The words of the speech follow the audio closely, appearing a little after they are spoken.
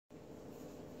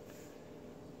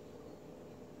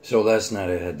So last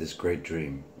night I had this great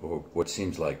dream, or what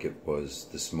seems like it was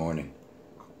this morning.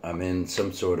 I'm in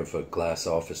some sort of a glass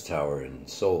office tower in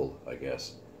Seoul, I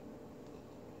guess.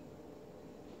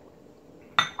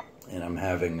 And I'm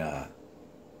having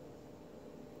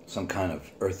some kind of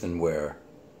earthenware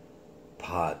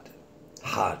pot,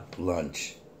 hot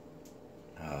lunch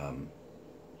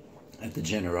at the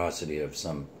generosity of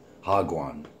some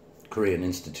Hagwon, Korean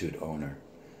Institute owner,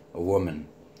 a woman.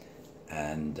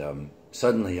 And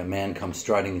suddenly a man comes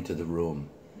striding into the room,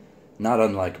 not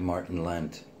unlike Martin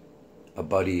Lent, a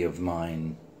buddy of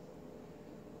mine,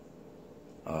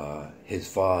 his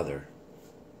father,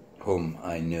 whom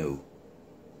I knew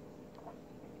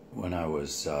when I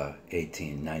was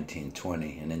 18, 19,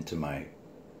 20, and into my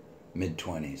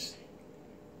mid-20s.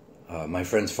 My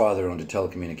friend's father owned a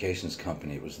telecommunications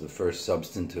company. It was the first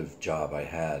substantive job I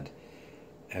had,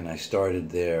 and I started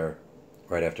there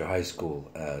right after high school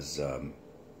as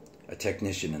a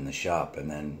technician in the shop, and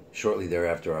then shortly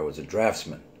thereafter I was a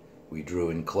draftsman. We drew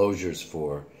enclosures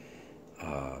for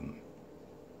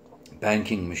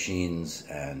banking machines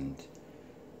and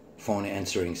phone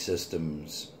answering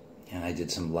systems, and I did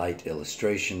some light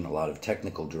illustration, a lot of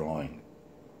technical drawing.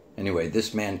 Anyway,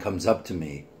 this man comes up to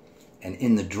me, and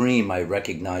in the dream I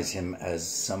recognize him as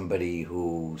somebody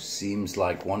who seems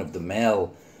like one of the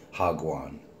male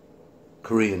Hagwon,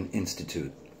 Korean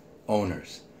Institute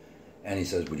owners. And he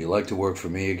says, "Would you like to work for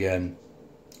me again?"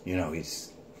 You know,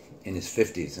 he's in his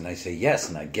 50s. And I say, yes.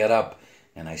 And I get up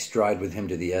and I stride with him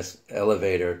to the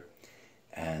elevator.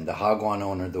 And the Hagwon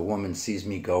owner, the woman, sees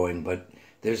me going. But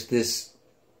there's this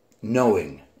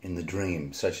knowing in the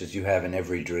dream, such as you have in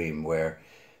every dream, where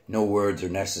no words are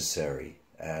necessary.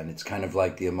 And it's kind of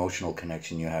like the emotional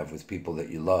connection you have with people that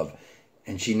you love.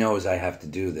 And she knows I have to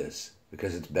do this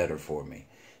because it's better for me.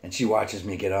 And she watches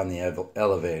me get on the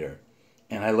elevator.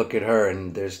 And I look at her,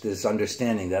 and there's this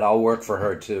understanding that I'll work for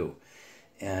her too.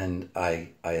 And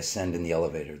I ascend in the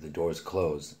elevator. The doors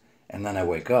close. And then I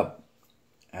wake up.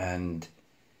 And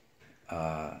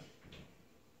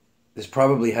this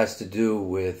probably has to do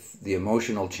with the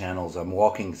emotional channels I'm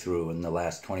walking through in the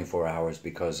last 24 hours,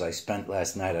 because I spent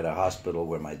last night at a hospital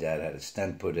where my dad had a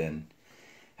stent put in.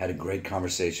 Had a great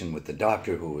conversation with the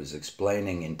doctor, who was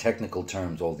explaining in technical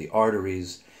terms all the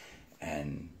arteries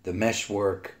and the mesh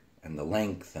work and the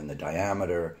length and the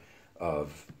diameter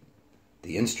of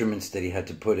the instruments that he had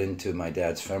to put into my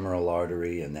dad's femoral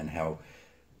artery, and then how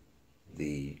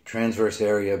the transverse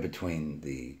area between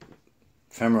the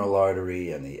femoral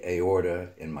artery and the aorta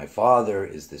in my father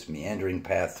is this meandering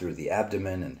path through the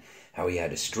abdomen, and how he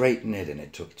had to straighten it, and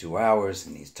it took 2 hours,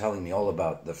 and he's telling me all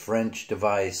about the French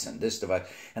device and this device.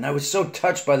 And I was so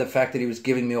touched by the fact that he was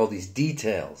giving me all these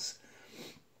details.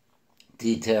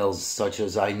 Details such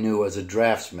as I knew as a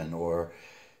draftsman, or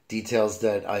details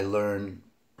that I learn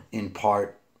in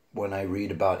part when I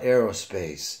read about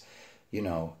aerospace, you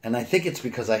know. And I think it's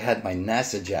because I had my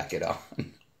NASA jacket on.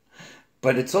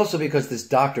 But it's also because this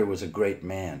doctor was a great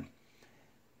man.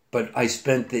 But I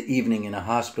spent the evening in a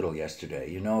hospital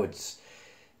yesterday. You know, it's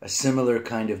a similar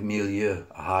kind of milieu,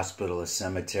 a hospital, a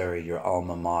cemetery, your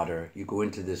alma mater. You go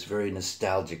into this very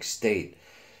nostalgic state.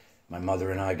 My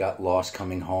mother and I got lost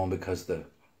coming home because the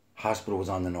hospital was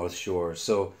on the North Shore.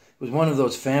 So it was one of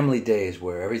those family days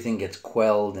where everything gets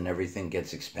quelled and everything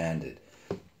gets expanded.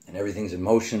 And everything's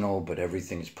emotional, but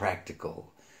everything's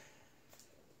practical.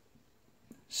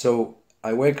 So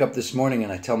I wake up this morning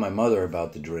and I tell my mother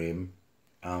about the dream.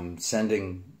 I'm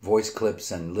sending voice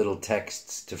clips and little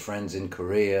texts to friends in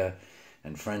Korea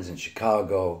and friends in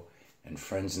Chicago and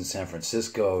friends in San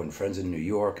Francisco and friends in New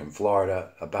York and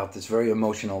Florida about this very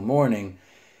emotional morning.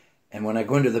 And when I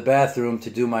go into the bathroom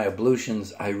to do my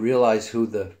ablutions, I realize who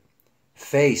the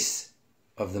face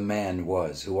of the man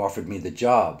was who offered me the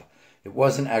job. It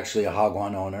wasn't actually a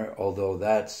Hagwon owner, although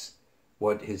that's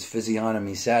what his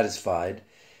physiognomy satisfied.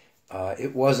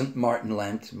 It wasn't Martin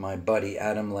Lent, my buddy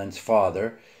Adam Lent's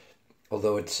father,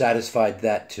 although it satisfied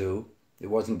that too. It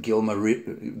wasn't Gil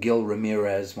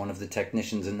Ramirez, one of the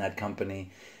technicians in that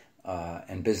company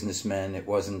and businessmen. It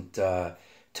wasn't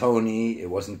Tony. It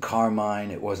wasn't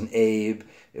Carmine. It wasn't Abe.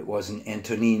 It wasn't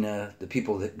Antonina, the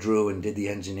people that drew and did the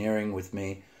engineering with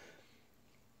me.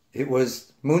 It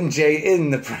was Moon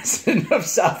Jae-in, the president of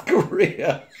South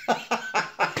Korea.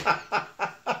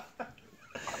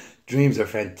 Dreams are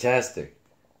fantastic.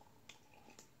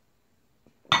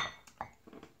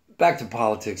 Back to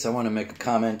politics, I want to make a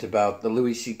comment about the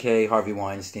Louis C.K. Harvey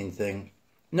Weinstein thing.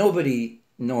 Nobody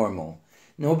normal,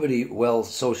 nobody well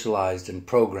socialized and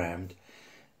programmed,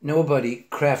 nobody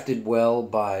crafted well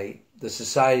by the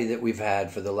society that we've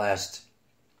had for the last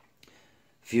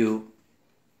few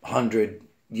hundred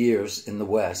years in the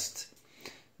West,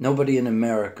 nobody in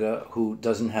America who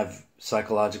doesn't have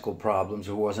psychological problems,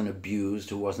 who wasn't abused,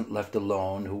 who wasn't left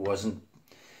alone, who wasn't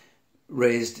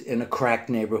raised in a crack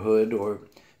neighborhood or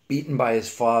beaten by his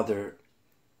father,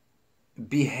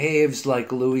 behaves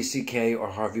like Louis C.K. or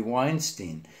Harvey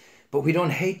Weinstein. But we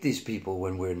don't hate these people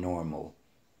when we're normal.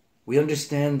 We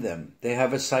understand them. They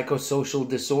have a psychosocial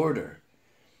disorder.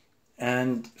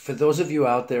 And for those of you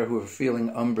out there who are feeling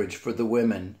umbrage for the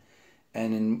women,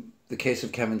 and in the case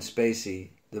of Kevin Spacey,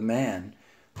 the man,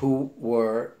 who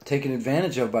were taken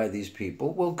advantage of by these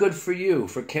people, well, good for you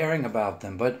for caring about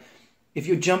them. But if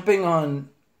you're jumping on,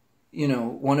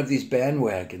 one of these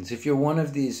bandwagons, if you're one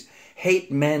of these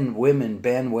hate men, women,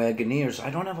 bandwagoneers,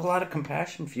 I don't have a lot of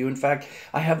compassion for you. In fact,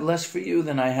 I have less for you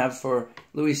than I have for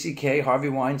Louis C.K., Harvey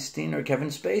Weinstein, or Kevin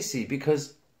Spacey,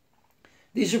 because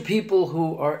these are people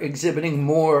who are exhibiting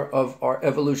more of our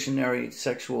evolutionary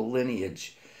sexual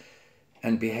lineage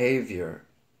and behavior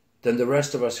than the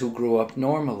rest of us who grew up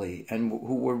normally and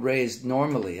who were raised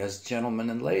normally as gentlemen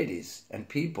and ladies and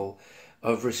people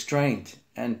of restraint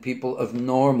and people of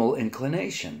normal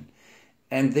inclination.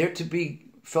 And they're to be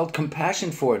felt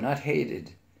compassion for, not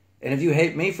hated. And if you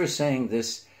hate me for saying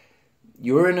this,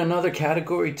 you're in another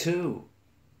category too.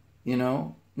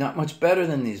 Not much better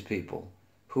than these people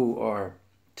who are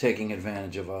taking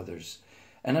advantage of others.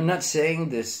 And I'm not saying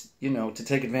this, to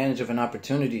take advantage of an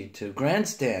opportunity to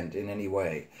grandstand in any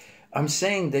way. I'm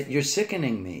saying that you're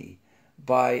sickening me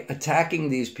by attacking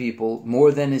these people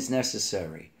more than is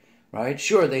necessary, right?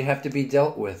 Sure, they have to be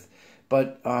dealt with.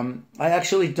 But I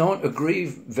actually don't agree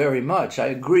very much. I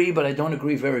agree, but I don't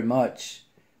agree very much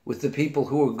with the people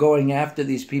who are going after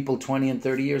these people 20 and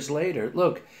 30 years later.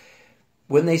 Look,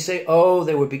 when they say,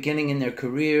 they were beginning in their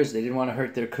careers, they didn't want to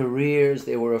hurt their careers,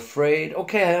 they were afraid.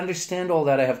 Okay, I understand all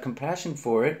that. I have compassion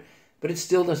for it, but it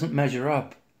still doesn't measure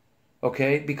up.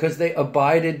 Okay, because they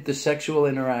abided the sexual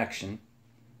interaction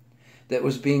that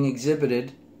was being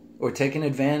exhibited or taken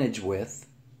advantage with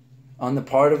on the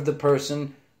part of the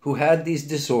person who had these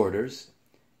disorders,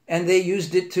 and they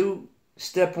used it to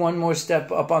step one more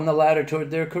step up on the ladder toward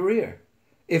their career.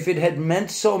 If it had meant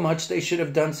so much, they should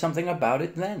have done something about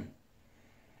it then.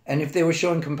 And if they were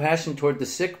showing compassion toward the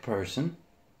sick person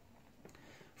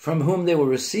from whom they were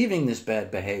receiving this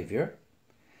bad behavior,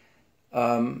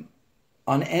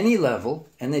 on any level,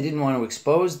 and they didn't want to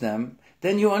expose them,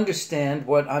 then you understand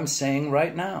what I'm saying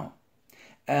right now.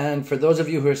 And for those of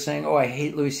you who are saying, I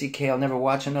hate Louis C.K., I'll never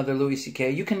watch another Louis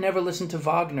C.K., you can never listen to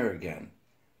Wagner again,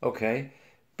 okay?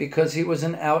 Because he was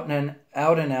an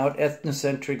out-and-out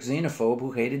ethnocentric xenophobe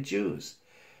who hated Jews.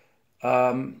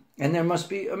 And there must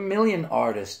be a million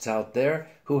artists out there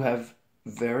who have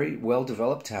very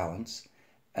well-developed talents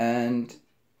and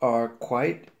are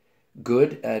quite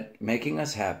good at making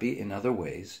us happy in other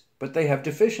ways, but they have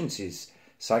deficiencies,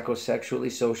 psychosexually,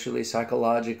 socially,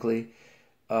 psychologically.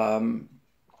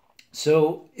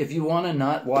 So if you want to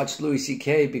not watch Louis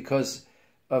C.K. because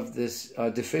of this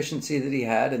deficiency that he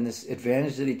had and this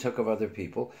advantage that he took of other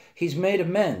people, he's made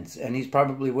amends, and he's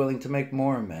probably willing to make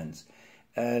more amends.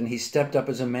 And he stepped up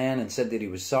as a man and said that he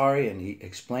was sorry, and he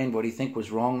explained what he think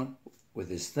was wrong with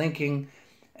his thinking,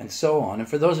 and so on. And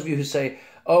for those of you who say,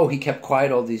 he kept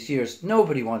quiet all these years,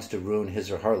 nobody wants to ruin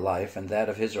his or her life and that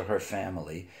of his or her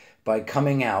family by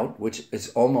coming out, which is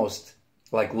almost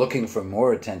like looking for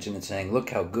more attention and saying, look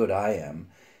how good I am,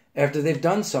 after they've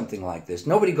done something like this.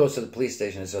 Nobody goes to the police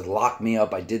station and says, lock me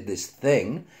up, I did this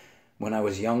thing when I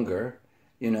was younger.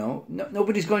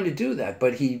 Nobody's going to do that.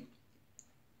 But he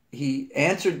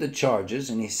answered the charges,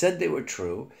 and he said they were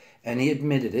true, and he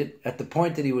admitted it at the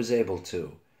point that he was able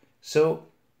to. So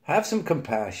have some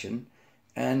compassion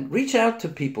and reach out to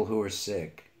people who are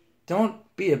sick. Don't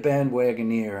be a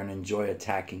bandwagoneer and enjoy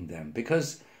attacking them,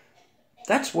 because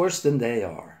that's worse than they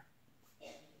are.